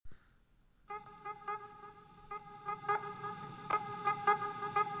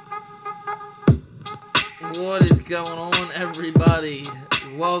What is going on, everybody?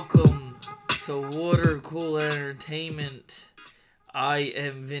 Welcome to Water Cooler Entertainment. I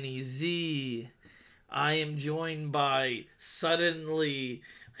am Vinny Z. I am joined by suddenly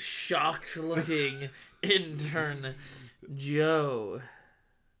shocked-looking intern Joe.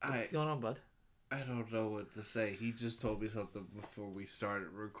 What's going on, bud? I don't know what to say. He just told me something before we started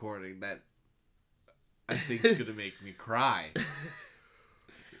recording that I think is going to make me cry.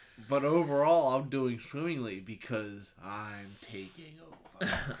 But overall, I'm doing swimmingly because I'm taking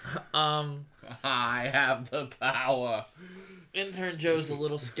over. I have the power. Intern Joe's a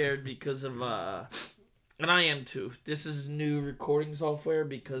little scared because of, and I am too. This is new recording software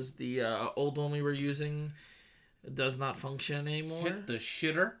because the old one we were using does not function anymore. Hit the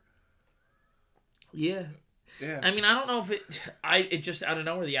shitter. Yeah. I mean, I don't know if it just out of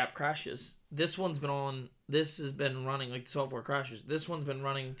nowhere the app crashes. This one's been on. This has been running like the software crashes. This one's been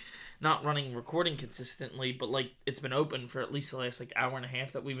running, not running recording consistently, but like it's been open for at least the last like hour and a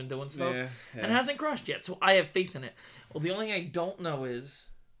half that we've been doing stuff, and it hasn't crashed yet. So I have faith in it. Well, the only thing I don't know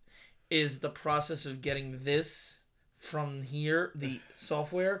is the process of getting this from here, the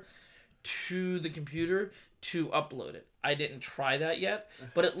software, to the computer to upload it. I didn't try that yet,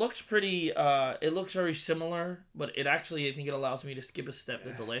 but it looks pretty, it looks very similar, but it actually, I think it allows me to skip a step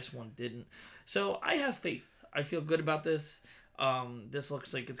that the last one didn't. So I have faith. I feel good about this. This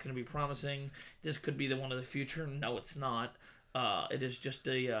looks like it's going to be promising. This could be the one of the future. No, it's not. It is just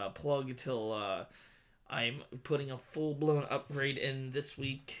a plug until I'm putting a full-blown upgrade in this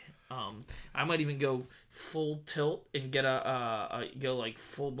week. I might even go full tilt and get go like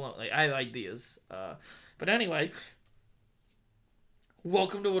full-blown, like I have ideas. But anyway,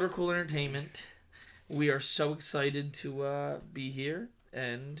 welcome to Water Cooler Entertainment. We are so excited to be here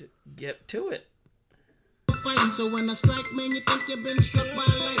and get to it. So when I strike, man, you think you've been struck by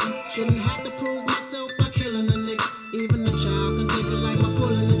lightning. Shouldn't have to prove myself by killing a nigga. Even a child can take it like my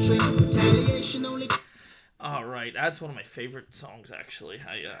pulling a trigger. Retaliation only. All right, that's one of my favorite songs, actually.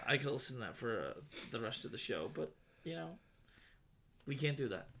 I could listen to that for the rest of the show, but you know, we can't do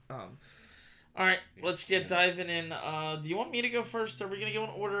that. All right, let's get diving in. Do you want me to go first? Or are we gonna go in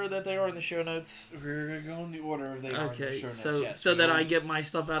order that they are in the show notes? We're gonna go in the order they are in the show notes. Okay, so that I get my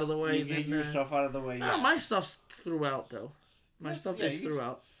stuff out of the way. You get your stuff out of the way. Yes. No, my stuff's throughout though. My stuff is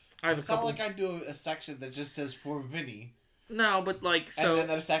throughout. I have it's not like I do a section that just says for Vinny. No, but like so. And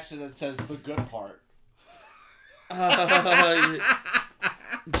then a section that says the good part.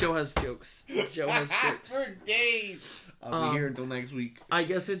 Joe has jokes. For days. I'll be here until next week. I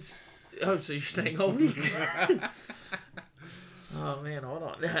guess it's. Oh, so you're staying all week? Oh man, hold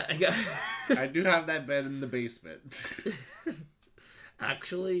on. I do have that bed in the basement.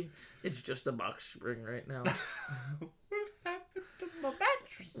 Actually, it's just a box spring right now. What happened to my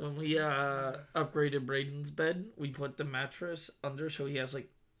mattress? When we upgraded Braden's bed, we put the mattress under, so he has like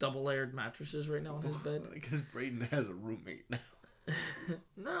double layered mattresses right now on his bed. I guess Braden has a roommate now.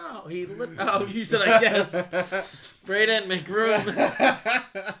 No, oh, you said I guess. Braden, make room.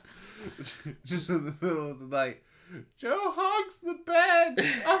 Just in the middle of the night, Joe hogs the bed.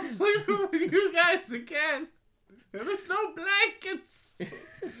 I'm sleeping with you guys again. And there's no blankets.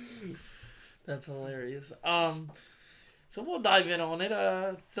 That's hilarious. So we'll dive in on it.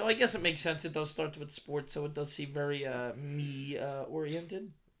 So I guess it makes sense. It does start with sports, so it does seem very me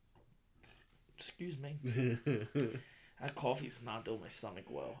oriented. Excuse me. That coffee's not doing my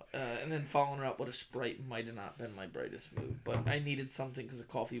stomach well. And then following her up with a Sprite might have not been my brightest move. But I needed something because the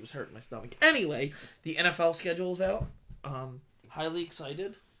coffee was hurting my stomach. Anyway, the NFL schedule's out. Highly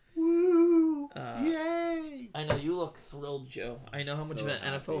excited. Woo! Yay! I know you look thrilled, Joe. I know how much of an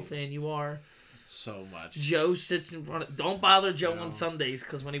NFL fan you are. So much. Joe sits in front of... Don't bother Joe on Sundays,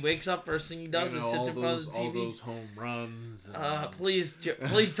 because when he wakes up, first thing he does is sits in front of the TV. All those home runs. Please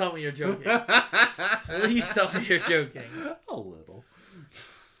tell me you're joking. Please tell me you're joking. A little.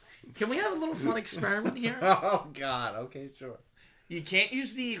 Can we have a little fun experiment here? Oh, God. Okay, sure. You can't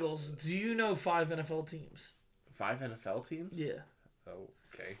use the Eagles. Do you know 5 NFL teams? 5 NFL teams? Yeah. Oh,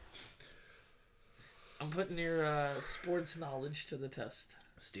 okay. I'm putting your sports knowledge to the test.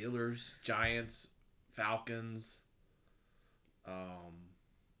 Steelers, Giants, Falcons,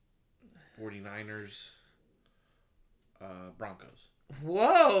 49ers, Broncos.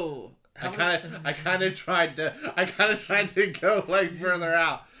 Whoa! I kind of tried to go like further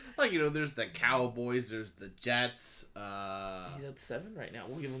out. Like, there's the Cowboys, there's the Jets. He's at 7 right now.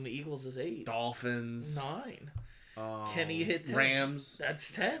 We'll give him the Eagles as 8. Dolphins. 9. Can he hit 10? Rams.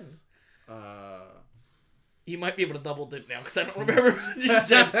 That's 10. You might be able to double dip now because I don't remember what you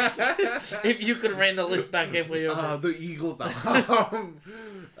said. If you could ran the list back halfway over. The Eagles.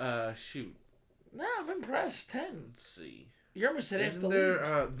 Shoot. No, I'm impressed. 10. Let's see. You almost said half the there,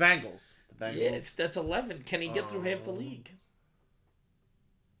 league. Bengals. The Bengals. Yeah, that's 11. Can he get through half the league?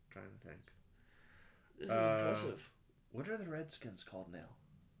 Trying to think. This is impressive. What are the Redskins called now?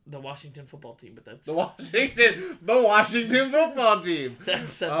 The Washington football team, but that's... The Washington football team.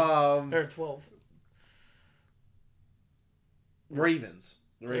 That's 7. Or 12. Ravens.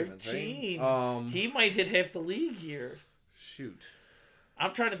 The 13. Ravens, right? He might hit half the league here. Shoot.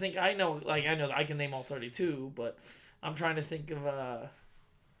 I'm trying to think. I know that I can name all 32, but I'm trying to think of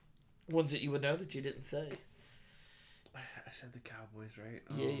ones that you would know that you didn't say. I said the Cowboys, right?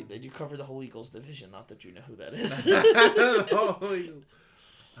 Yeah, that you cover the whole Eagles division. Not that you know who that is.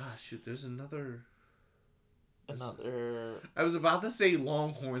 Shoot. There's another. I was about to say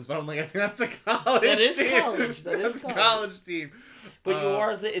Longhorns, but I'm like, I think that's a college. That is team. college. That's a college team. But you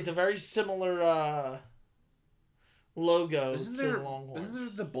are. It's a very similar logo to the Longhorns. Isn't there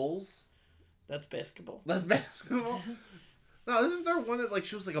the Bulls? That's basketball. That's basketball. No, isn't there one that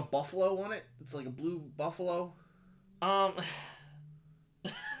shows a buffalo on it? It's like a blue buffalo.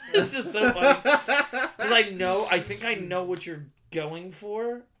 This is so funny because I think I know what you're going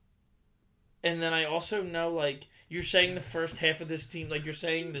for, and then I also know you're saying the first half of this team, you're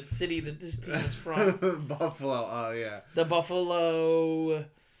saying the city that this team is from. Buffalo. Oh yeah. The Buffalo,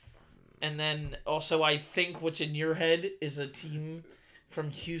 and then also I think what's in your head is a team from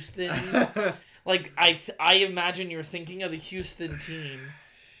Houston. I imagine you're thinking of the Houston team,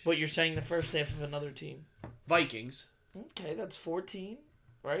 but you're saying the first half of another team. Vikings. Okay, that's 14,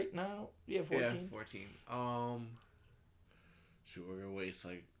 right? No, yeah, 14. Yeah, 14. Shoot, we're gonna waste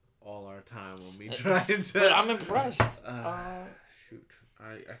all our time on me trying to. But I'm impressed. Shoot,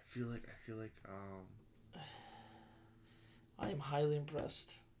 I feel like I am highly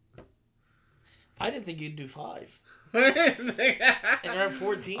impressed. I didn't think you'd do 5. And you're at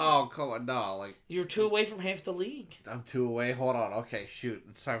 14. Oh, come on, no, you're 2 away from half the league. I'm 2 away. Hold on. Okay, shoot,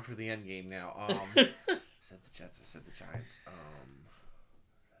 it's time for the end game now. I said the Jets. I said the Giants. I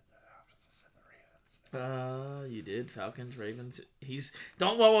said the Ravens. You did Falcons, Ravens.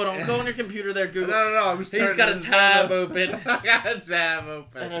 Don't go on your computer there, Google. No. He's got a tab open. I got a tab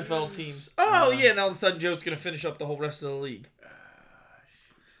open. NFL teams. Oh yeah, now all of a sudden Joe's gonna finish up the whole rest of the league.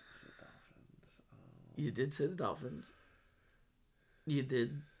 You did say the Dolphins. You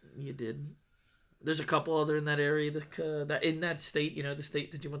did. There's a couple other in that area that in that state. The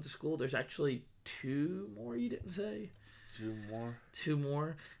state that you went to school. There's actually 2 more you didn't say. 2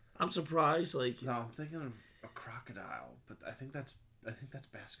 more. I'm surprised. No, I'm thinking of a crocodile, but I think that's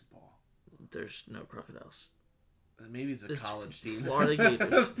basketball. There's no crocodiles. Maybe it's a college team. Florida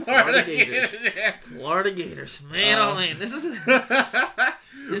Gators. Florida Gators. Yeah. Florida Gators. Man, oh man, this is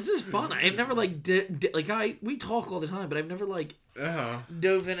fun. I've never we talk all the time, but I've never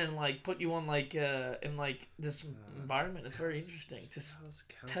dove in and put you on in this environment. It's very interesting to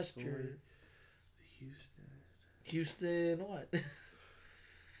test your Houston. What?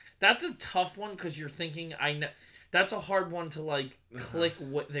 That's a tough one because you're thinking. I know that's a hard one to click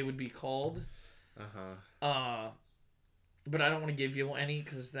what they would be called. But I don't want to give you any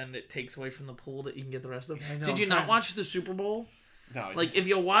because then it takes away from the pool that you can get the rest of. Did you not watch the Super Bowl? No. If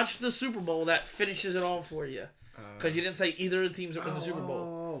you watch the Super Bowl, that finishes it all for you. Because you didn't say either of the teams that won the Super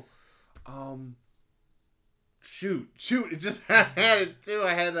Bowl. Shoot! It just had it too.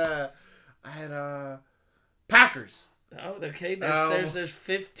 I had Packers. Oh, okay. There's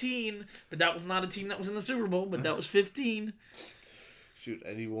 15, but that was not a team that was in the Super Bowl. But that was 15. Shoot!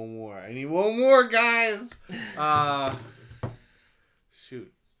 I need one more, guys.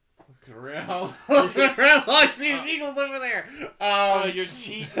 Shoot! Look around! I see these Eagles over there. You're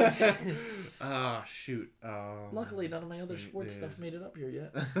cheating. Shoot. Luckily, none of my other sports stuff made it up here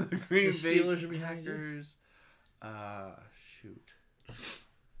yet. The Green the Steelers are behind Packers. Shoot.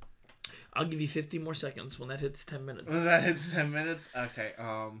 I'll give you 50 more seconds when that hits 10 minutes. When that hits 10 minutes? Okay. I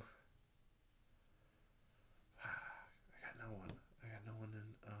got no one in.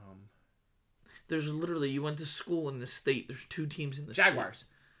 There's literally, you went to school in the state. There's 2 teams in the Jaguars. State.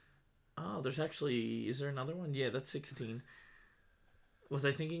 Oh, there's actually, is there another one? Yeah, that's 16. Was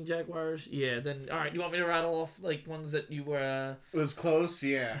I thinking Jaguars? Yeah, then, all right, you want me to rattle off, ones that you were... It was close,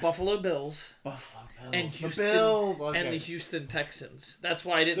 yeah. Buffalo Bills. And Houston. The Bills, okay. And the Houston Texans. That's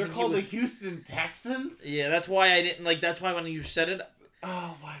why I didn't They're called the Houston Texans? Yeah, that's why I didn't, that's why when you said it...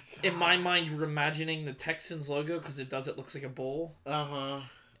 Oh, my God. In my mind, you were imagining the Texans logo, because it looks like a bull. Uh-huh.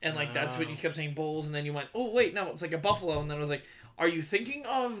 And, that's what you kept saying, Bulls, and then you went, oh, wait, no, it's like a buffalo, and then I was like, are you thinking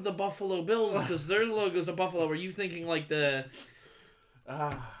of the Buffalo Bills, because their logo's a buffalo, or are you thinking, the...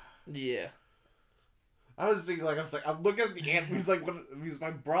 Yeah. I was thinking, I'm looking at the animals, because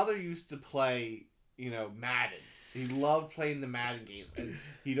my brother used to play Madden. He loved playing the Madden games, and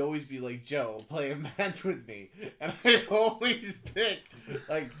he'd always be like, "Joe, play a match with me," and I'd always pick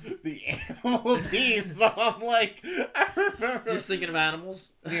like the animal team. So I'm like, I remember just thinking of animals.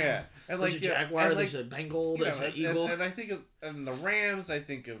 Yeah, and like there's a jaguar, and, there's a Bengal, there's an eagle, and I think of the Rams. I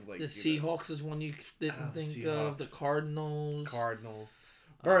think of like the Seahawks is one you didn't think of. The Cardinals,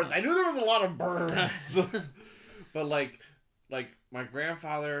 birds. I knew there was a lot of birds, but like my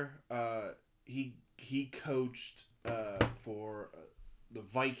grandfather, he coached for the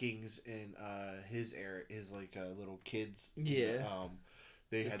Vikings in his area, his like little kids. Yeah.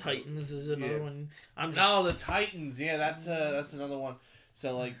 They the had Titans is another one. The Titans. Yeah, that's another one.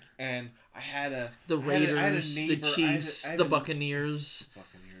 So like, and I had the Raiders, the Chiefs, the Buccaneers.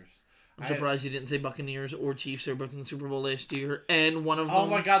 I'm surprised you didn't say Buccaneers or Chiefs. They were both in the Super Bowl last year, and one of them. Oh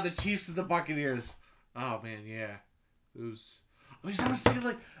my God, the Chiefs and the Buccaneers. Oh man, yeah. It was. I was thinking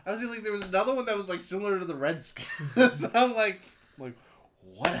like there was another one that was like similar to the Redskins. So I'm like, what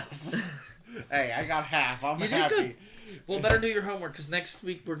else? Hey, I got half. I'm happy. Good. Well, better do your homework because next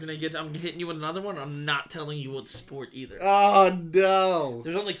week I'm hitting you with another one. I'm not telling you what sport either. Oh no!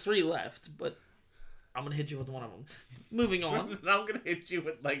 There's only 3 left, but I'm gonna hit you with one of them. Moving on. I'm gonna hit you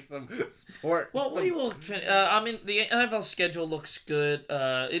with like some sport. Well, we will. I mean, the NFL schedule looks good.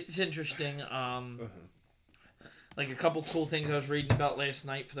 It's interesting. Like a couple cool things I was reading about last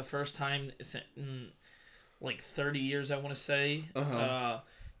night for the first time in like 30 years, I want to say. A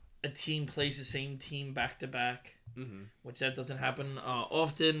team plays the same team back to back, which that doesn't happen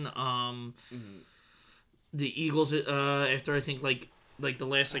often. The Eagles, after I think like the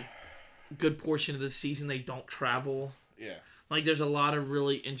last like good portion of the season, they don't travel. Yeah. Like there's a lot of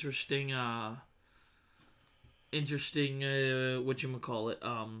really interesting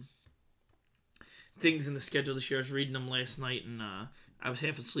whatchamacallit, things in the schedule this year. I was reading them last night, and I was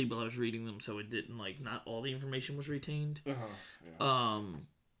half asleep while I was reading them, so it didn't not all the information was retained. Yeah.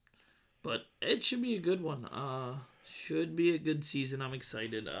 But it should be a good one. Should be a good season. I'm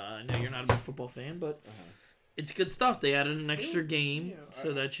excited. I know you're not a big football fan, but it's good stuff. They added an extra game,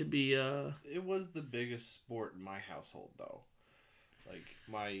 so that should be. It was the biggest sport in my household, though. Like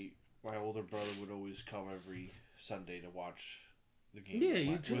my older brother would always come every Sunday to watch the game. Yeah,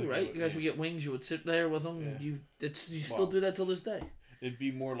 you too, right? You guys would get wings. You would sit there with them. Yeah. You still do that till this day. It'd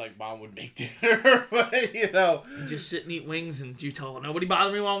be more like Mom would make dinner, but you just sit and eat wings, and you tell nobody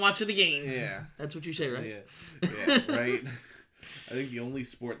bother me while I'm watching the game. Yeah, that's what you say, right? Yeah, right. I think the only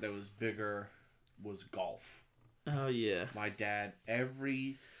sport that was bigger was golf. Oh yeah. My dad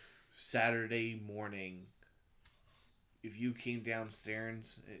every Saturday morning, if you came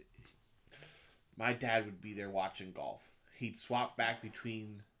downstairs, my dad would be there watching golf. He'd swap back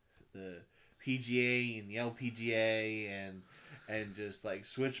between the PGA and the LPGA and just like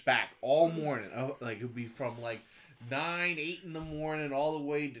switch back all morning. Like it would be from like 9, 8 in the morning all the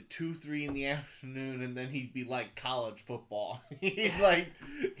way to 2, 3 in the afternoon, and then he'd be like college football. he'd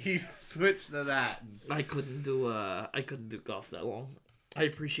switch to that. I couldn't do golf that long. I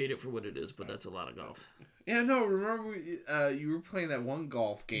appreciate it for what it is, but that's a lot of golf. Yeah, no. Remember, you were playing that one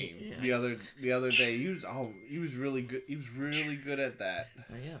golf game the other day. He was really good. He was really good at that.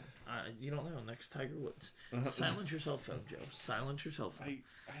 I am. You don't know. Next Tiger Woods. Silence your cell phone, Joe. Silence your cell phone.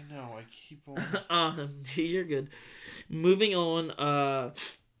 I know. I keep on. You're good. Moving on.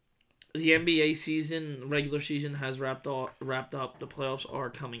 The NBA season, regular season, has wrapped up. The playoffs are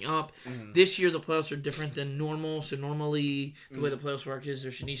coming up. This year, the playoffs are different than normal. So normally, the way the playoffs work is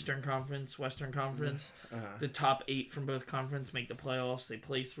there's an Eastern Conference, Western Conference. The top 8 from both conferences make the playoffs. They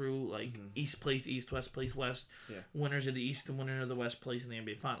play through like East plays East, West plays West. Yeah. Winners of the East and winner of the West plays in the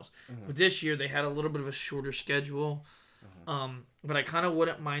NBA Finals. But this year, they had a little bit of a shorter schedule. But I kind of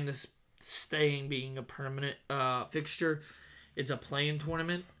wouldn't mind this being a permanent fixture. It's a play-in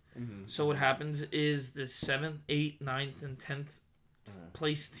tournament. So what happens is the 7th, 8th, 9th, and 10th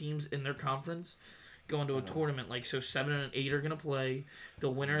place teams in their conference go into a tournament. Like, so 7 and 8 are going to play. The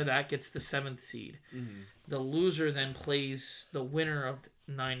winner of that gets the 7th seed. The loser then plays the winner of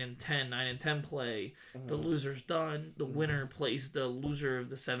 9 and 10. 9 and 10 play. The loser's done. The winner plays the loser of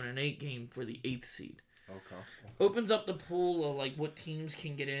the 7 and 8 game for the 8th seed. Okay. Opens up the pool of, like, what teams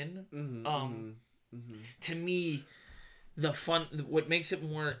can get in. To me, what makes it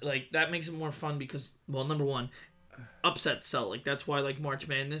more fun because, well, number one, upsets sell. Like, that's why, like, March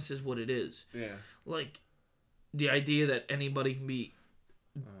Madness is what it is. Yeah. Like, the idea that anybody can be,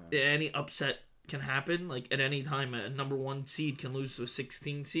 any upset can happen. Like, at any time, a number 1 seed can lose to a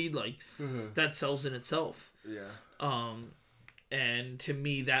 16 seed. Like, that sells in itself. Yeah. And to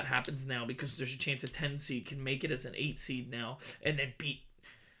me, that happens now because there's a chance a 10 seed can make it as an 8 seed now and then beat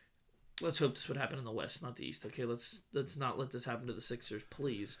let's hope this would happen in the West, not the East. Okay, let's not let this happen to the Sixers,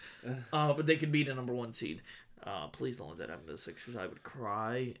 please. But they could beat a number 1 seed. Please don't let that happen to the Sixers. I would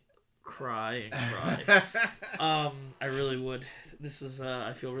cry and cry. I really would. This is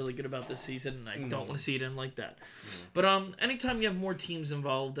I feel really good about this season, and I don't want to see it end like that. But anytime you have more teams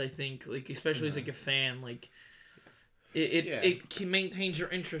involved, I think, like, especially as like a fan, like, it maintains your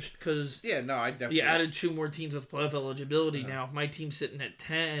interest because I definitely you added 2 more teams with playoff eligibility. Now, if my team's sitting at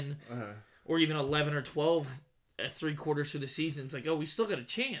 10 or even 11 or 12 at 3/4 through the season, it's like, oh, we still got a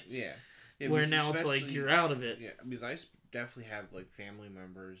chance. Yeah, where now it's like you're out of it. Yeah, because I definitely have like family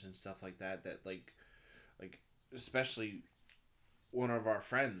members and stuff like that like especially one of our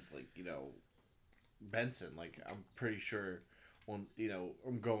friends, like, you know, Benson, like, I'm pretty sure when, you know,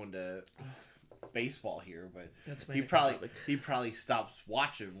 I'm going to baseball here, but he probably stops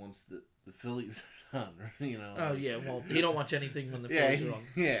watching once the Phillies are done, you know. Oh, yeah, well, he don't watch anything when the Phillies are on.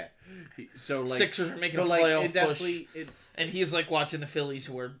 Yeah. So, like, Sixers are making a playoff push, and he's like watching the Phillies,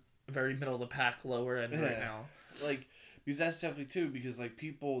 who are very middle of the pack, lower end right now. Like, because that's definitely too, because like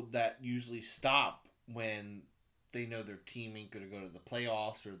people that usually stop when they know their team ain't gonna go to the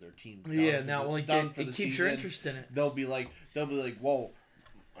playoffs or their team's done for the keeps season, your interest in it. They'll be like, whoa,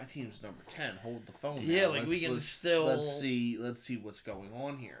 my team's number 10. Hold the phone. Yeah, now. like let's see what's going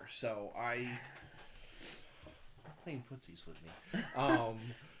on here. So I'm playing footsies with me.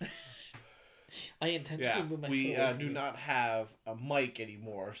 I intentionally move my we foot do not have a mic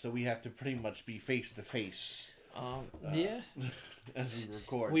anymore, so we have to pretty much be face to face. As we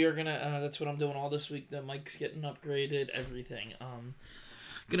record, we are gonna. That's what I'm doing all this week. The mic's getting upgraded. Everything.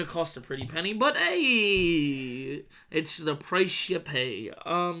 Gonna cost a pretty penny, but hey, it's the price you pay.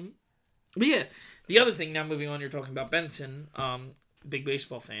 But yeah, the other thing. Now moving on, you're talking about Benson. Big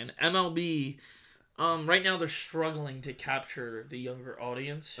baseball fan. MLB. Right now they're struggling to capture the younger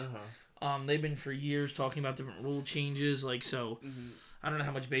audience. They've been for years talking about different rule changes. Like, so, I don't know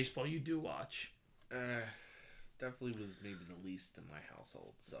how much baseball you do watch. Definitely was maybe the least in my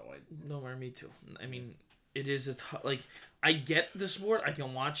household, so Nowhere, me too. I mean, it is like, I get the sport. I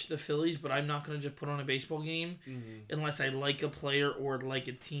can watch the Phillies, but I'm not going to just put on a baseball game unless I like a player or like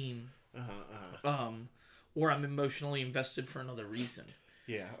a team. Or I'm emotionally invested for another reason.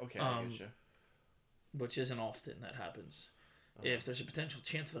 Yeah, okay, I get you. Which isn't often that happens. If there's a potential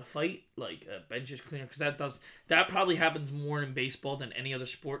chance of a fight, like a bench is cleaner, because that probably happens more in baseball than any other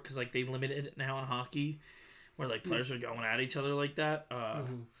sport, because like they limited it now in hockey, where like players are going at each other like that.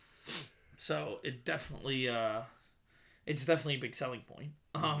 So it definitely, it's definitely a big selling point.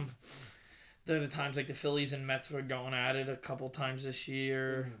 There are the times like the Phillies and Mets were going at it a couple times this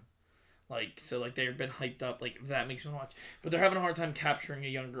year. Like, so like they've been hyped up, like that makes me watch. But they're having a hard time capturing a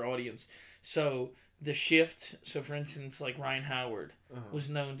younger audience. So the shift, so for instance, like Ryan Howard was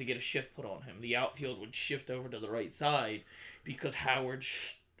known to get a shift put on him. The outfield would shift over to the right side because Howard,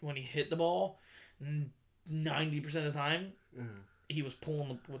 when he hit the ball, 90% of the time, he was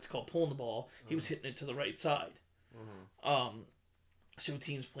pulling the ball. He was hitting it to the right side. So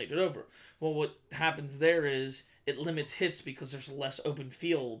teams played it over. Well, what happens there is it limits hits because there's less open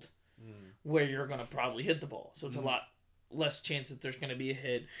field where you're going to probably hit the ball. So it's a lot less chance that there's going to be a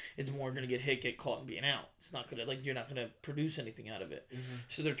hit. It's more going to get caught, and being out. It's not going to, like, you're not going to produce anything out of it.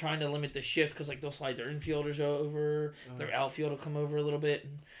 So they're trying to limit the shift because, like, they'll slide their infielders over, their outfield will come over a little bit.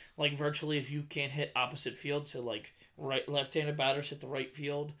 And, like, virtually if you can't hit opposite field, so, like, left-handed batters hit the right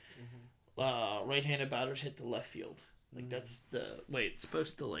field, right-handed batters hit the left field. Like, that's the way it's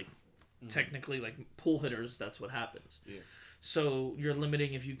supposed to, like, technically, like, pull hitters, that's what happens. Yeah. So you're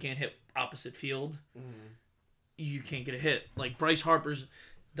limiting if you can't hit opposite field, you can't get a hit. Like, Bryce Harper's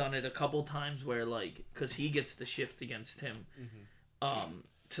done it a couple times where, like, because he gets the shift against him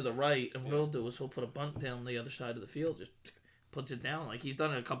to the right, and what he'll do is he'll put a bunt down the other side of the field, just puts it down. Like, he's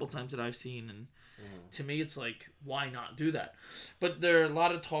done it a couple times that I've seen, and to me it's like, why not do that? But there are a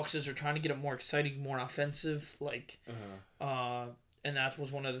lot of talks as they're trying to get it more exciting, more offensive, like, and that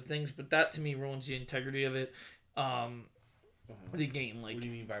was one of the things, but that to me ruins the integrity of it. The game, like, what do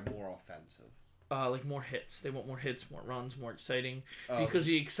you mean by more offensive? Like more hits. They want more hits, more runs, more exciting. Because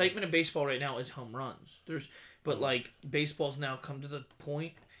the excitement of baseball right now is home runs. But like baseball's now come to the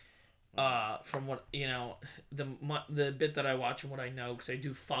point. From what you know, the bit that I watch and what I know, because I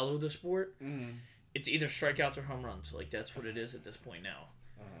do follow the sport, it's either strikeouts or home runs. Like that's what it is at this point now.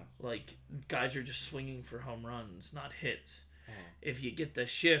 Like guys are just swinging for home runs, not hits. If you get the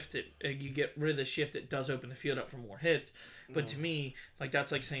shift, you get rid of the shift, it does open the field up for more hits. But to me, like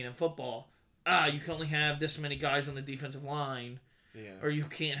that's like saying in football, you can only have this many guys on the defensive line Yeah. Or you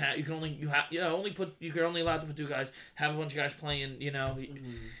can't have. You can only You're only allowed to put 2 guys. Have a bunch of guys playing.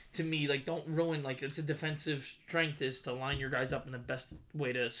 To me, like, don't ruin. Like, it's a defensive strength is to line your guys up in the best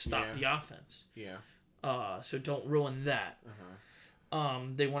way to stop the offense. Yeah. So don't ruin that.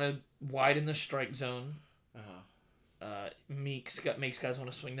 They want to widen the strike zone. Makes guys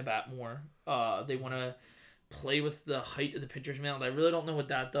want to swing the bat more. They want to play with the height of the pitcher's mound. I really don't know what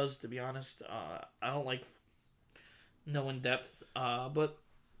that does, to be honest. I don't like knowing depth. But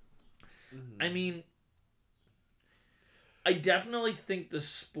I mean, I definitely think the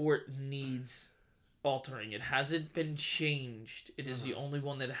sport needs altering. It hasn't been changed. It is the only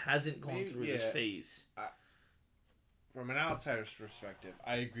one that hasn't gone through this phase. From an outsider's perspective,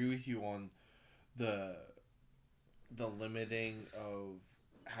 I agree with you on the limiting of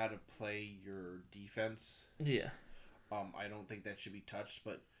how to play your defense. Yeah. I don't think that should be touched,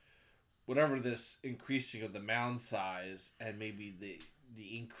 but whatever this increasing of the mound size and maybe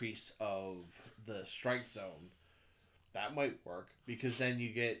the increase of the strike zone, that might work because then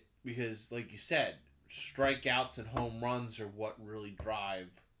because like you said, strikeouts and home runs are what really drive.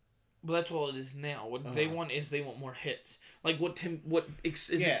 Well, that's all it is now. What they want is they want more hits. Like what is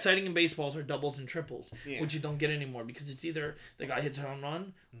exciting in baseballs are doubles and triples, which you don't get anymore because it's either the guy hits a home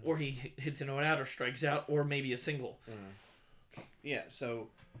run or he hits a no-out or strikes out or maybe a single. Yeah, so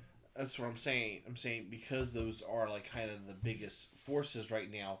that's what I'm saying. I'm saying because those are like kind of the biggest forces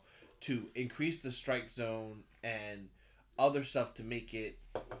right now to increase the strike zone and other stuff to make it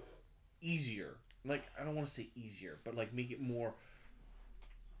easier. Like, I don't want to say easier, but like make it more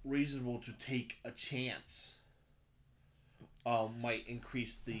reasonable to take a chance. Might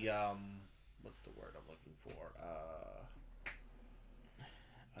increase the what's the word I'm looking for?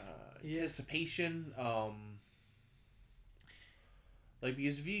 Anticipation. Like,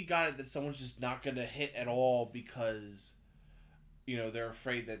 because if you got it that someone's just not gonna hit at all because they're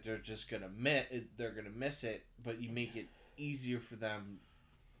afraid that they're just gonna miss it, but you make it easier for them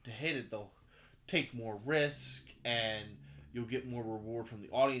to hit it, they'll take more risk and you'll get more reward from the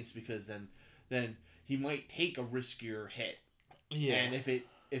audience because then he might take a riskier hit. Yeah. And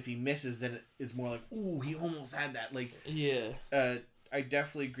if he misses, then it's more like, ooh, he almost had that. Like, yeah. I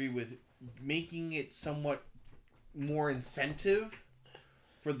definitely agree with making it somewhat more incentive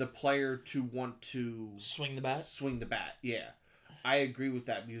for the player to want to swing the bat. Yeah. I agree with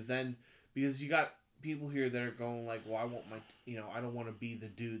that because you got people here that are going like, well, I want I don't want to be the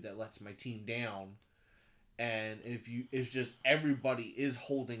dude that lets my team down. And if just everybody is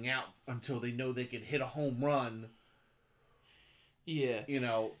holding out until they know they can hit a home run. Yeah.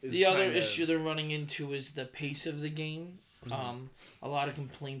 The other issue they're running into is the pace of the game. Mm-hmm. A lot of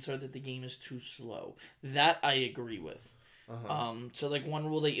complaints are that the game is too slow. That I agree with. Uh-huh. So like one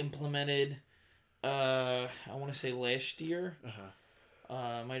rule they implemented, I want to say last year.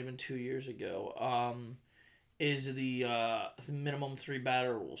 Uh-huh. Might have been 2 years ago. Is the minimum 3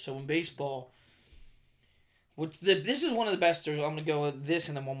 batter rule. So in baseball. This is one of the best. I'm going to go with this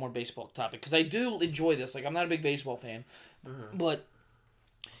and then one more baseball topic. Because I do enjoy this. Like, I'm not a big baseball fan. But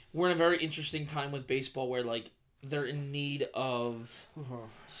we're in a very interesting time with baseball where, like, they're in need of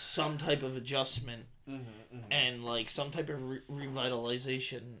some type of adjustment. And, like, some type of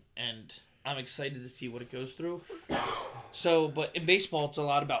revitalization. And I'm excited to see what it goes through. So, but in baseball, it's a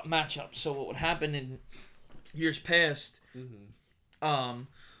lot about matchups. So what would happen in years past...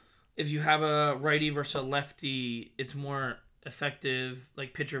 if you have a righty versus a lefty, it's more effective,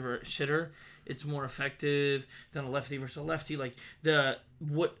 like pitcher versus hitter. It's more effective than a lefty versus a lefty. Like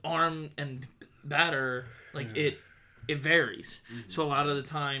what arm and batter, like it varies. So a lot of the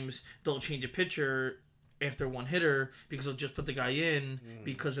times they'll change a pitcher after one hitter because they'll just put the guy in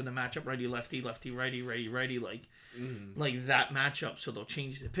because of the matchup righty lefty lefty righty righty righty like that matchup. So they'll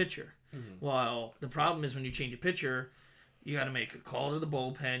change the pitcher. While the problem is when you change a pitcher. You got to make a call to the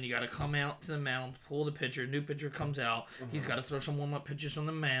bullpen. You got to come out to the mound, pull the pitcher. New pitcher comes out. He's got to throw some warm-up pitches on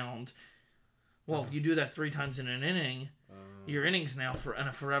the mound. Well, if you do that 3 times in an inning, your inning's now in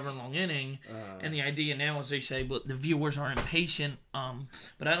a forever long inning. And the idea now is they say, but the viewers are impatient.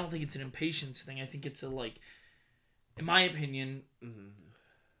 But I don't think it's an impatience thing. I think it's in my opinion,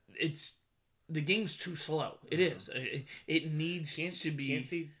 it's the game's too slow. It is. It needs to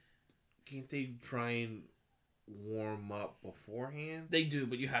be. Can't they try and warm up beforehand? They do,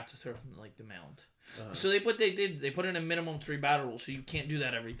 but you have to throw from the mound. So they put in a minimum 3 batter rule, so you can't do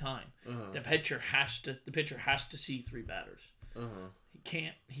that every time. The pitcher has to see 3 batters.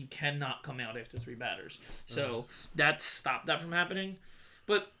 He cannot come out after 3 batters. So that stopped that from happening.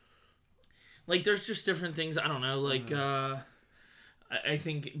 But there's just different things. I don't know. I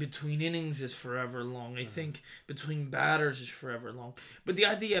think between innings is forever long. I think between batters is forever long. But the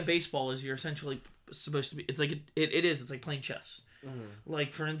idea of baseball is you're essentially supposed to be. It's like it is. It's like playing chess.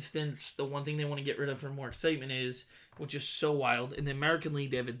 Like, for instance, the one thing they want to get rid of for more excitement is, which is so wild, in the American League,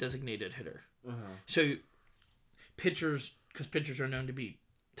 they have a designated hitter. So, pitchers, because pitchers are known to be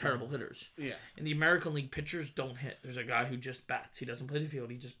terrible hitters. Yeah. In the American League, pitchers don't hit. There's a guy who just bats. He doesn't play the field.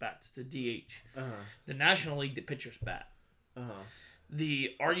 He just bats. It's a DH. The National League, the pitchers bat.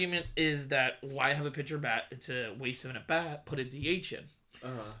 The argument is that why have a pitcher bat? It's a waste of a bat. Put a DH in.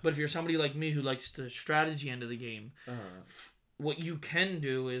 But if you're somebody like me who likes the strategy end of the game, what you can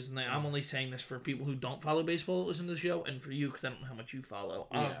do is, and I'm only saying this for people who don't follow baseball that listen to the show, and for you because I don't know how much you follow.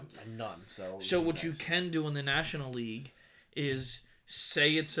 None. So what you can do in the National League is,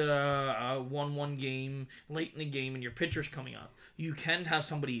 say it's a 1-1 game, late in the game, and your pitcher's coming up. You can have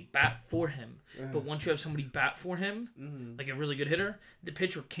somebody bat for him, but once you have somebody bat for him, like a really good hitter, the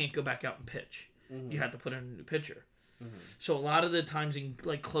pitcher can't go back out and pitch. You have to put in a new pitcher. So a lot of the times in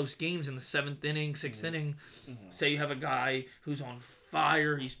like close games in the 7th inning, 6th inning, say you have a guy who's on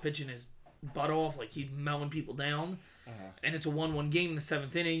fire, he's pitching his butt off, like he's mowing people down, and it's a 1-1 game in the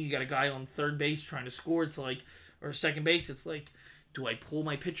 7th inning, you got a guy on third base trying to score, it's like, or second base, it's like, do I pull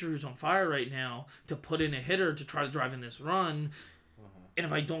my pitcher who's on fire right now to put in a hitter to try to drive in this run? And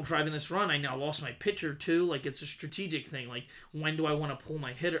if I don't drive in this run, I now lost my pitcher too. Like, it's a strategic thing. Like, when do I want to pull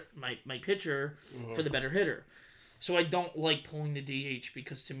my hitter, my pitcher for the better hitter? So I don't like pulling the DH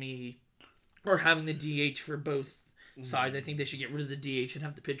because to me, or having the DH for both sides, I think they should get rid of the DH and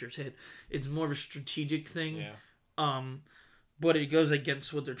have the pitchers hit. It's more of a strategic thing. Yeah. But it goes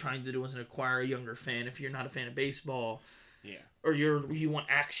against what they're trying to do as an acquire a younger fan. If you're not a fan of baseball, or you want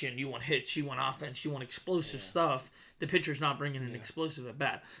action, you want hits, you want offense, you want explosive stuff, the pitcher's not bringing an explosive at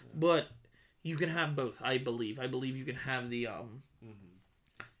bat. But you can have both, I believe. I believe you can have the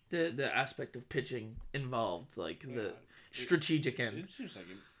aspect of pitching involved, like the strategic end. It seems like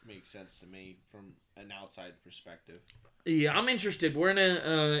it makes sense to me from an outside perspective. Yeah, I'm interested. We're in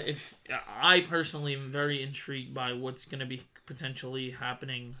a if I personally am very intrigued by what's going to be potentially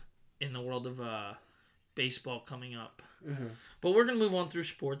happening in the world of baseball coming up. But we're going to move on through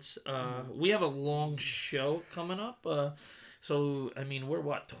sports. We have a long show coming up. So, I mean, we're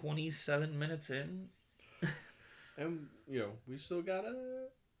 27 minutes in? And, we still got a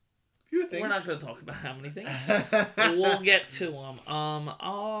few things. We're not going to talk about how many things. We'll get to them.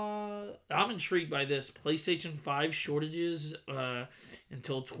 I'm intrigued by this. PlayStation 5 shortages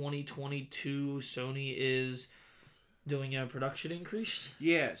until 2022. Sony is doing a production increase.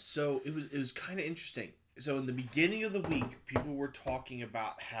 Yeah, so it was kind of interesting. So in the beginning of the week, people were talking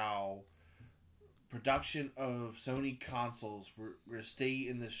about how production of Sony consoles were going to stay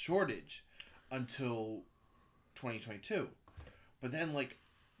in this shortage until 2022. But then,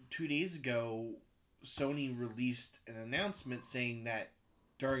 2 days ago, Sony released an announcement saying that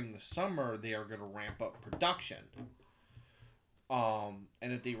during the summer, they are going to ramp up production. And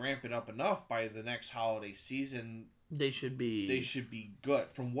if they ramp it up enough by the next holiday season, they should be good,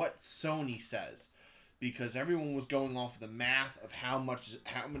 from what Sony says. Because everyone was going off the math of how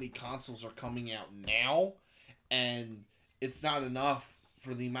many consoles are coming out now, and it's not enough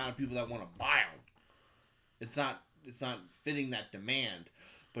for the amount of people that want to buy them. It's not fitting that demand.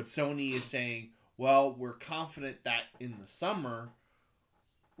 But Sony is saying, well, we're confident that in the summer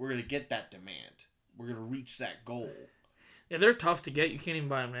we're going to get that demand. We're going to reach that goal. Yeah, they're tough to get. You can't even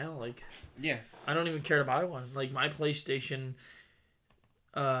buy them now. Yeah, I don't even care to buy one. My PlayStation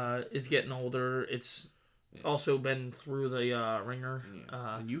is getting older. It's also been through the ringer.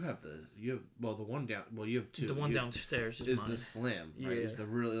 And you have the one down. Well, you have two. The one downstairs is mine. The slim, right? Yeah. Is the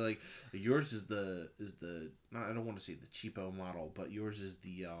really yours is the I don't want to say the cheapo model, but yours is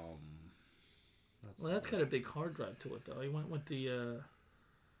the that's got a big hard drive to it though. I went with the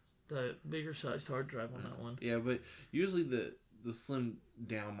bigger sized hard drive on that one. Yeah, but usually the slim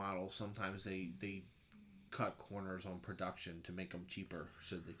down model, sometimes they cut corners on production to make them cheaper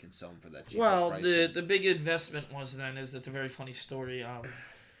so they can sell them for that cheaper price. Well, the big investment is that's a very funny story. I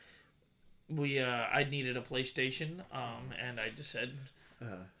needed a PlayStation, and I just said,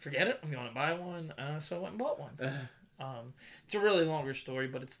 forget it, I'm going to buy one, so I went and bought one. It's a really longer story,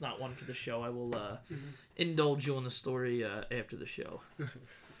 but it's not one for the show. I will indulge you in the story after the show.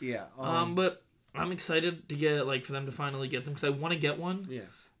 Yeah. But I'm excited to get, for them to finally get them, because I want to get one. Yeah.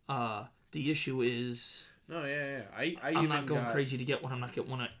 The issue is... No, yeah. I'm not going crazy to get one. I'm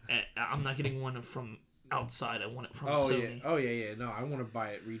not getting one from outside. I want it from Oh Sony. yeah, yeah. No, I want to buy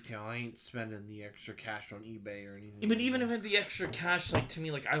it retail. I ain't spending the extra cash on eBay or anything. But even if it's the extra cash, like, to me,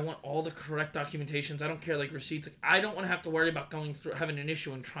 like, I want all the correct documentations. I don't care, like, receipts. Like, I don't want to have to worry about going through, having an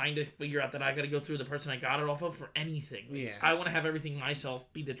issue and trying to figure out that I got to go through the person I got it off of for anything. Like, Yeah. I want to have everything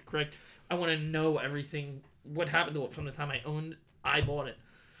myself be the correct. I want to know everything, what happened to it from the time I owned, I bought it.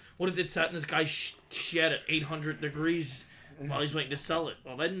 What if it sat in this guy's shed at 800 degrees while he's waiting to sell it?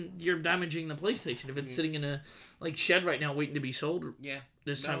 Well, then you're damaging the PlayStation if it's sitting in a, like, shed right now waiting to be sold. Yeah.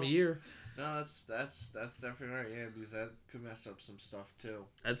 This time of year. No, that's definitely right. Yeah, because that could mess up some stuff too.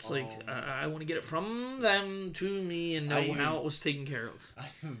 That's like I want to get it from them to me and know how it was taken care of. I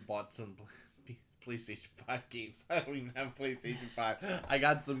even bought some PlayStation 5 games. I don't even have PlayStation 5. I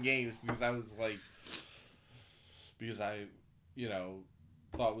got some games because I was like,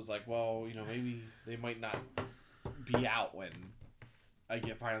 thought it was like, well, maybe they might not be out when I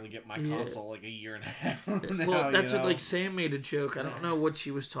finally get my console like a year and a half from now. Well, that's what, like, Sam made a joke. I don't know what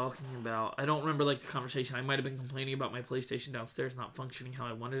she was talking about. I don't remember, like, the conversation. I might have been complaining about my PlayStation downstairs not functioning how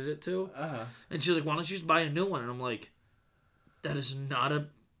I wanted it to. And she was like, why don't you just buy a new one? And I'm like, that is not a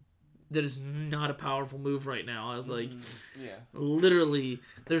powerful move right now. I was like, literally,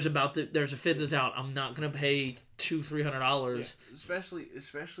 there's a Fizz out. I'm not gonna pay $200-$300. Yeah.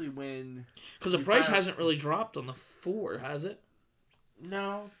 Especially when, because the price hasn't really dropped on the 4, has it?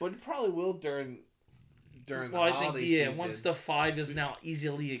 No, but it probably will during the holiday season. Once the 5 is now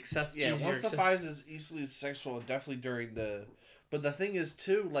easily accessible. Yeah, once the 5 is easily accessible, and definitely during the. But the thing is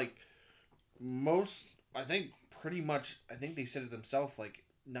too, like, I think they said it themselves, like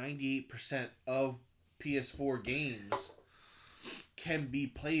 98% of PS4 games can be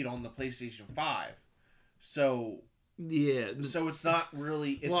played on the PlayStation 5. So it's not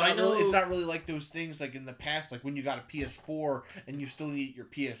really it's not really like those things like in the past, like when you got a PS4 and you still need your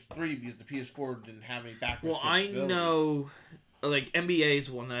PS3 because the PS4 didn't have any backwards capability. I know, like, NBA is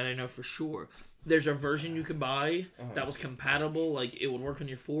one that I know for sure. There's a version you could buy that was compatible, like it would work on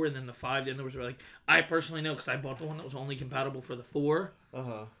your 4, and then the 5. Then there was, like, I personally know because I bought the one that was only compatible for the 4,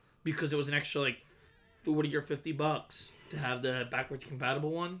 because it was an extra like $40 or $50 to have the backwards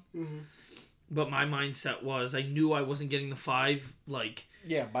compatible one. But my mindset was I knew I wasn't getting the 5, like...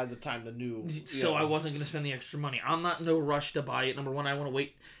 Yeah, by the time the new... So I wasn't going to spend the extra money. I'm not in no rush to buy it. Number one, I want to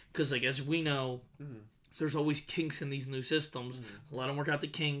wait, because, like, as we know, there's always kinks in these new systems. Let them work out the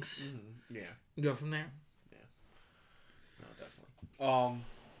kinks. Yeah. Go from there. Yeah. No,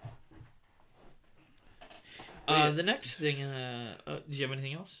 definitely. The next thing, do you have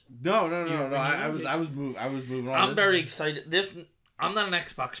anything else? No. I was moving on. I'm very excited. I'm not an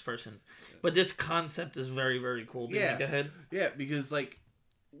Xbox person, but this concept is very, very cool. Go ahead. Yeah, because, like,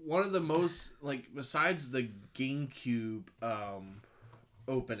 one of the most, like, besides the GameCube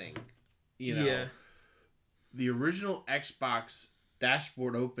opening, the original Xbox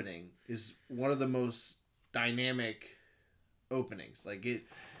dashboard opening is one of the most dynamic openings. Like, it,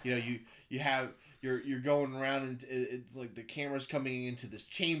 you have you're going around and it's like the camera's coming into this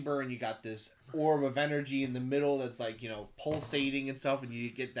chamber and you got this orb of energy in the middle that's, like, pulsating and stuff, and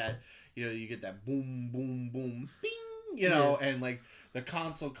you get that boom boom boom bing, and, like, the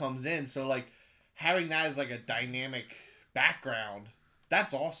console comes in. So, like, having that as, like, a dynamic background,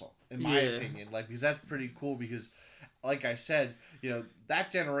 that's awesome in my opinion, like, because that's pretty cool. Because, like I said, that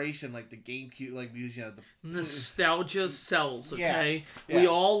generation, like the GameCube, like, because, the nostalgia sells, okay? Yeah. We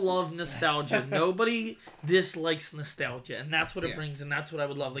all love nostalgia. Nobody dislikes nostalgia, and that's what it brings, and that's what I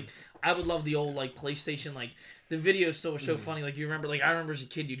would love. Like, I would love the old, like, PlayStation, like, the videos still were so funny. Like, you remember, like, I remember as a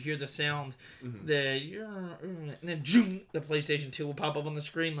kid, you'd hear the sound, and then the PlayStation 2 will pop up on the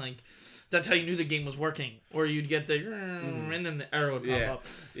screen, like, that's how you knew the game was working. Or you'd get the and then the arrow would pop up.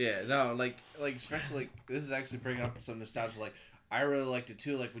 Yeah, no, like especially, like, this is actually bringing up some nostalgia. Like, I really liked it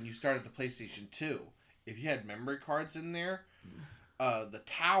too. Like, when you started the PlayStation 2, if you had memory cards in there, the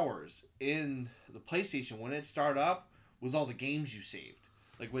towers in the PlayStation, when it started up, was all the games you saved.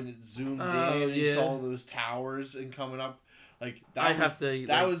 Like, when it zoomed in and you saw those towers and coming up, like, that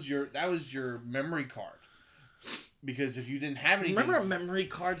was your memory card. Because if you didn't have anything... Remember memory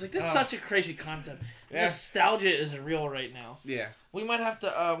cards? Like, that's such a crazy concept. Yeah. Nostalgia is real right now. Yeah. We might have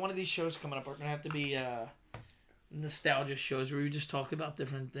to... one of these shows coming up are going to have to be nostalgia shows where we just talk about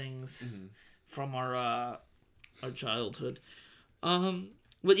different things from our childhood.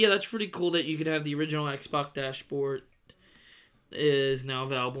 But yeah, that's pretty cool that you could have the original Xbox dashboard is now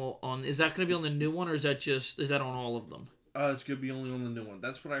available on... Is that going to be on the new one, or is that on all of them? It's going to be only on the new one.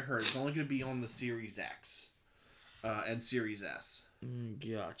 That's what I heard. It's only going to be on the Series X. And Series S.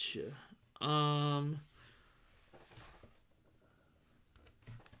 Gotcha.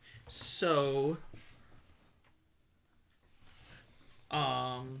 So,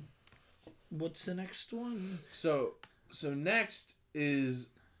 What's the next one? So next is,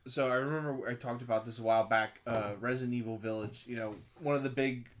 so I remember I talked about this a while back. Resident Evil Village. You know, one of the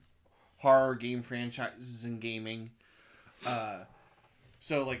big horror game franchises in gaming.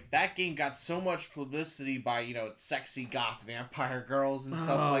 So like that game got so much publicity by, you know, its sexy goth vampire girls and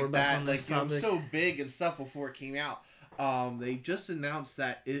stuff like that. Like it was so big and stuff before it came out. They just announced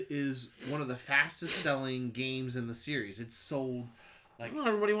that it is one of the fastest selling games in the series. It's sold like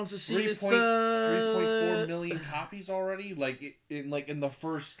everybody wants to see 3.4 million copies already. Like in the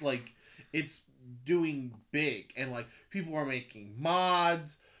first, like, it's doing big, and like people are making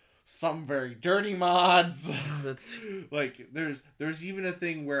mods. Some very dirty mods. That's like there's even a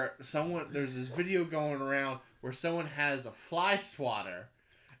thing where there's this video going around where someone has a fly swatter,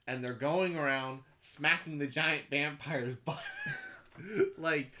 and they're going around smacking the giant vampire's butt.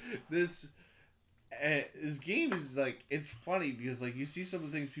 Like this game is like, it's funny because like you see some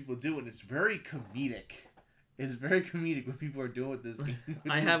of the things people do and it's very comedic. It is very comedic when people are doing with this game.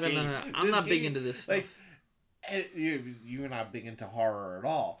 I'm not big into this stuff. Like, you're not big into horror at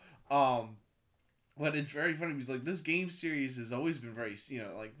all. But it's very funny because like this game series has always been very, you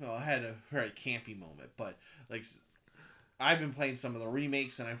know, like, well, I had a very campy moment, but like I've been playing some of the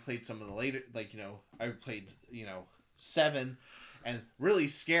remakes and I played some of the later, like, you know, I played, you know, 7 and really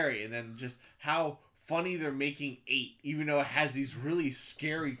scary, and then just how funny they're making 8, even though it has these really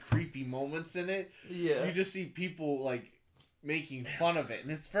scary, creepy moments in it. Yeah. You just see people like making fun of it,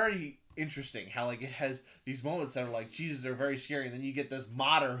 and it's very interesting how like it has these moments that are like, Jesus, they're very scary, and then you get this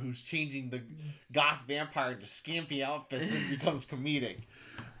modder who's changing the goth vampire to scampy outfits and becomes comedic.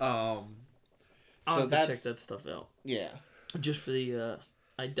 I'll have to check that stuff out. Yeah. Just for the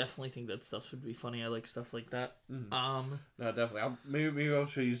I definitely think that stuff would be funny. I like stuff like that. No, definitely. Maybe I'll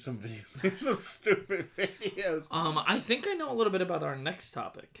show you some videos. Some stupid videos. I think I know a little bit about our next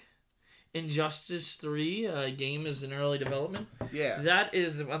topic. Injustice 3 game is in early development. Yeah. That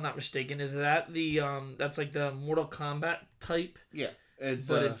is, if I'm not mistaken, is that the that's like the Mortal Kombat type? Yeah. It's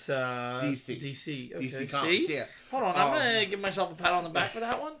DC. DC. Okay. DC Comics, See? yeah. Hold on, I'm gonna give myself a pat on the back for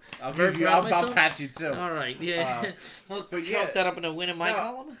that one. I'll pat you too. All right, yeah. I'll chalk that up in a win in my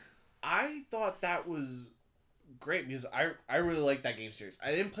column. I thought that was great because I really like that game series. I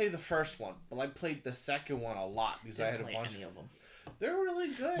didn't play the first one, but I played the second one a lot because I had a bunch of them. They're really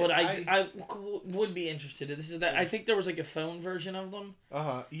good. But I would be interested. This is that. I think there was like a phone version of them.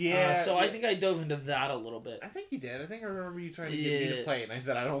 Yeah. So I think I dove into that a little bit. I think you did. I think I remember you trying to get me to play it, and I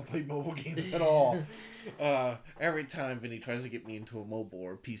said I don't play mobile games at all. Every time Vinny tries to get me into a mobile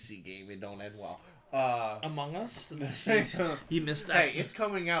or PC game, it don't end well. Among Us? You missed that. Hey, it's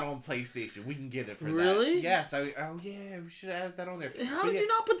coming out on PlayStation. We can get it for that. Really? Yes. We should have that on there. How did you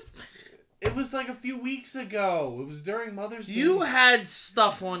not put... It was like a few weeks ago. It was during Mother's Day. You had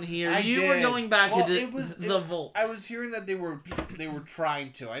stuff on here. I did. Were going back to the Vault. I was hearing that they were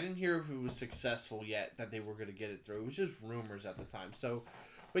trying to. I didn't hear if it was successful yet, that they were going to get it through. It was just rumors at the time. So,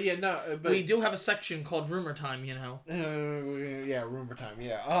 but yeah, no. But we do have a section called Rumor Time, you know. Yeah, Rumor Time.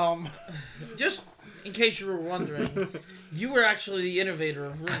 Yeah. Just in case you were wondering, you were actually the innovator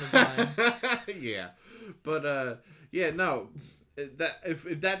of Rumor Time. Yeah, but yeah, no. That if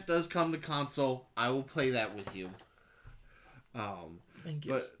that does come to console, I will play that with you. Thank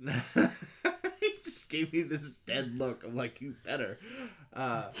you. But he just gave me this dead look. I'm like, you better.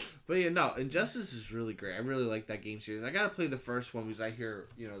 But yeah, no, Injustice is really great. I really like that game series. I gotta play the first one because I hear,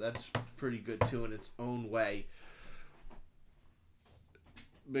 you know, that's pretty good too in its own way.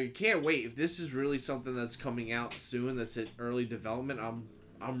 But you can't wait. If this is really something that's coming out soon, that's in early development,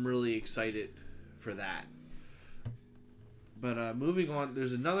 I'm really excited for that. But moving on,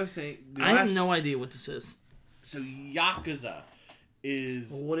 there's another thing. I have no idea what this is. So Yakuza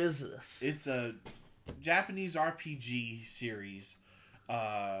is... What is this? It's a Japanese RPG series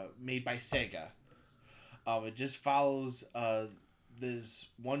made by Sega. It just follows this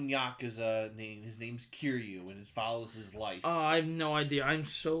one Yakuza named... His name's Kiryu, and it follows his life. I have no idea. I'm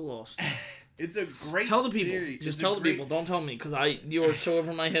so lost. It's a great Tell the people. series. Just tell the people. Don't tell me, because you're so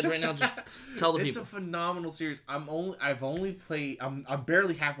over my head right now. Just tell the people. It's a phenomenal series. I've only played. I'm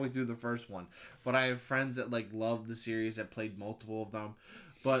barely halfway through the first one, but I have friends that like love the series that played multiple of them.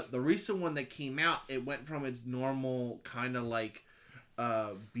 But the recent one that came out, it went from its normal kind of like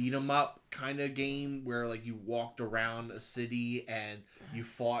beat 'em up kind of game where like you walked around a city and you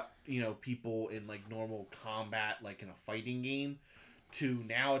fought, you know, people in like normal combat, like in a fighting game, to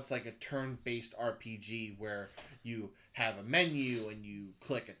now it's like a turn-based RPG where you have a menu and you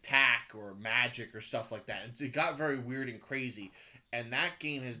click attack or magic or stuff like that. And so it got very weird and crazy. And that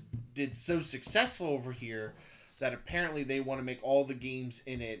game did so successful over here that apparently they want to make all the games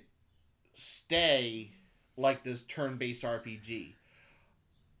in it stay like this turn-based RPG.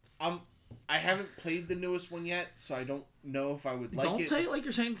 I haven't played the newest one yet, so I don't know if I would like it. Don't say it like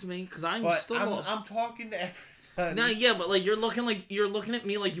you're saying it to me, because I'm still lost. I'm talking to everybody. No, yeah, but like you're looking at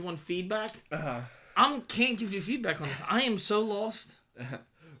me like you want feedback. Can't give you feedback on this. I am so lost.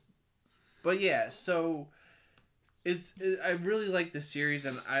 But yeah, so I really like the series,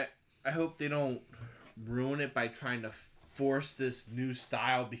 and I hope they don't ruin it by trying to force this new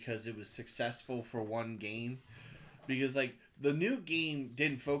style because it was successful for one game. Because like the new game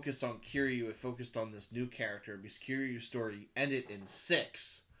didn't focus on Kiryu, it focused on this new character because Kiryu's story ended in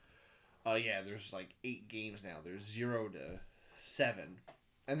 6. There's like 8 games now. There's 0 to 7.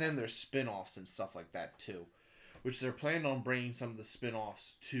 And then there's spin-offs and stuff like that too. Which they're planning on bringing some of the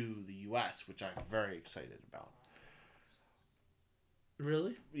spin-offs to the US, which I'm very excited about.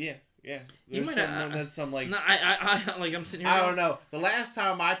 Really? Yeah. I'm sitting here. I don't know. The last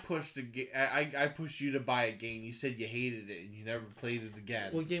time I pushed I pushed you to buy a game, you said you hated it and you never played it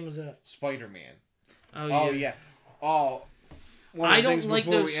again. What game was that? Spider-Man. Oh yeah. Oh. I don't like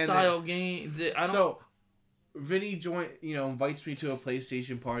those style games. So, Vinny invites me to a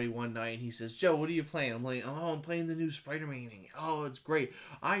PlayStation party one night, and he says, "Joe, what are you playing?" I'm like, "Oh, I'm playing the new Spider-Man game. Oh, it's great."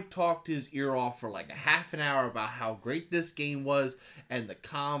 I talked his ear off for like a half an hour about how great this game was and the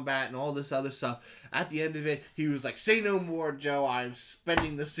combat and all this other stuff. At the end of it, he was like, "Say no more, Joe. I'm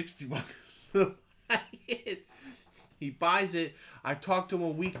spending the $60 to buy it." He buys it. I talked to him a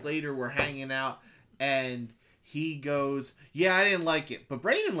week later. We're hanging out, and he goes, "Yeah, I didn't like it, but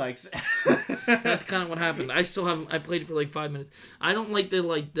Brayden likes it." That's kind of what happened. I still haven't. I played it for like 5 minutes. I don't like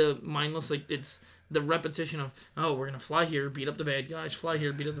the mindless, like it's the repetition of, oh, we're gonna fly here, beat up the bad guys, fly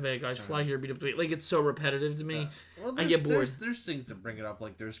here, beat up the bad guys, fly here, beat up the bad. Like it's so repetitive to me. Well, I get bored. There's things that bring it up,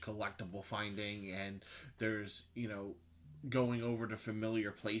 like there's collectible finding, and there's going over to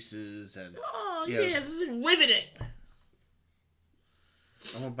familiar places, and this is riveting.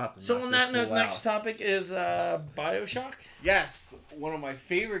 I'm about to. So on that note, next topic is BioShock. Yes, one of my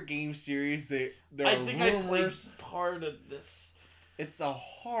favorite game series. I played part of this. It's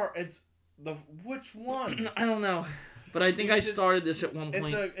which one? I don't know, but I think I started this at one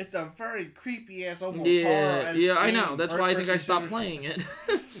point. It's a very creepy ass, almost horror. Yeah, I know. That's why I think I stopped playing it.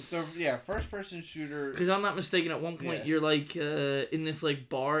 So first person shooter. Because I'm not mistaken, at one point you're like in this like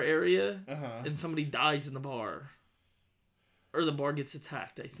bar area, and somebody dies in the bar. Or the bar gets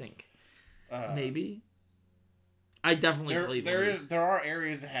attacked, I think. Maybe. I definitely played it. There are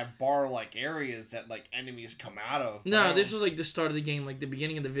areas that have bar-like areas that like enemies come out of. No, this was like the start of the game, like the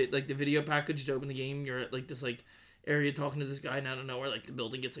beginning of the the video package to open the game. You're at like this like area talking to this guy, and out of nowhere, like the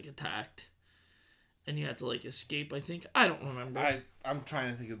building gets like attacked, and you had to like escape. I think I don't remember. I'm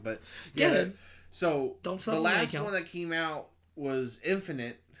trying to think of, but yeah. So the last one that came out was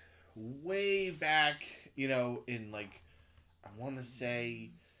Infinite, way back. In like. I want to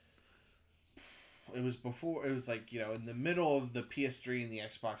say it was before. It was like in the middle of the PS3 and the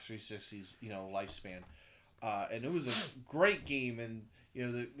Xbox 360's lifespan, and it was a great game. And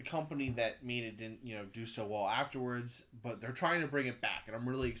the company that made it didn't do so well afterwards, but they're trying to bring it back, and I'm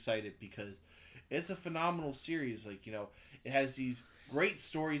really excited because it's a phenomenal series. Like it has these great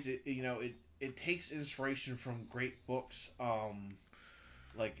stories. It takes inspiration from great books.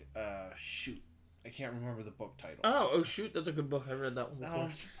 Shoot. I can't remember the book title. Oh shoot, that's a good book. I read that one before.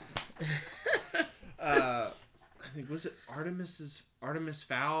 I think was it Artemis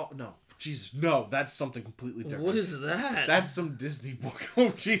Fowl? No, Jesus, no, that's something completely different. What is that? That's some Disney book. Oh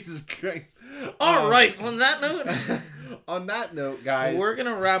Jesus Christ! All right. On that note. On that note, guys, we're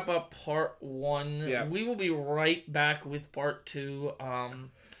gonna wrap up part 1. Yeah. We will be right back with part 2.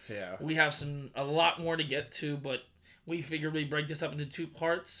 We have a lot more to get to, but. We figured we'd break this up into 2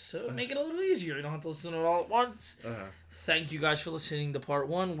 parts, so make it a little easier. You don't have to listen to it all at once. Thank you guys for listening to part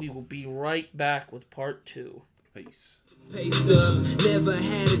 1. We will be right back with part 2. Peace. Pay stubs, never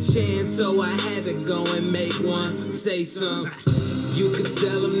had a chance, so I had to go and make one. Say something, you can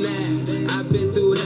tell them that I've been through